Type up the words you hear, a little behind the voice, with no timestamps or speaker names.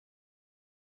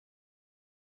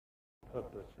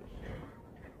purposes.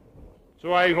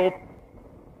 So I hope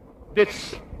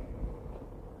this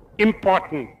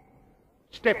important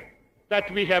step that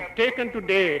we have taken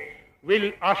today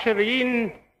will usher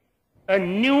in a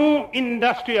new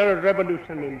industrial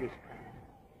revolution in this country.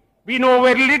 We know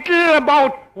very little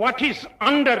about what is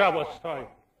under our soil.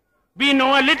 We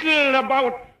know a little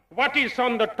about what is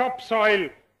on the topsoil,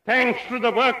 thanks to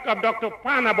the work of Dr.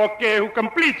 Panabokke, who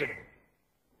completed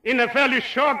in a fairly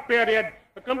short period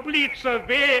a complete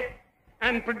survey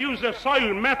and produced a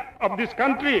soil map of this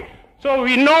country. So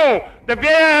we know the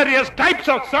various types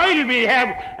of soil we have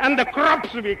and the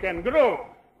crops we can grow.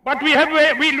 But we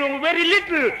know very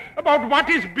little about what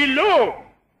is below.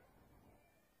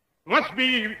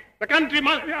 The country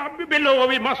must be below.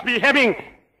 We must be having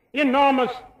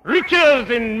enormous riches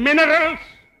in minerals.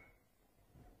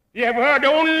 We have heard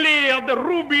only of the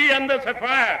ruby and the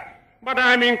sapphire, but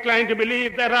I am inclined to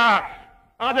believe there are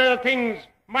other things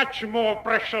much more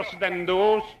precious than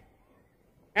those.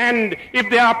 And if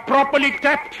they are properly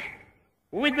tapped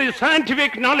with the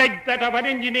scientific knowledge that our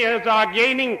engineers are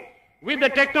gaining, with the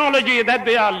technology that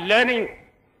they are learning,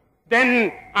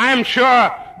 then I am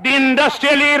sure the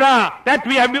industrial era that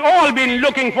we have all been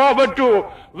looking forward to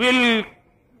will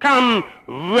come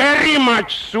very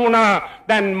much sooner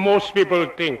than most people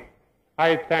think.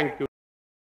 I thank you.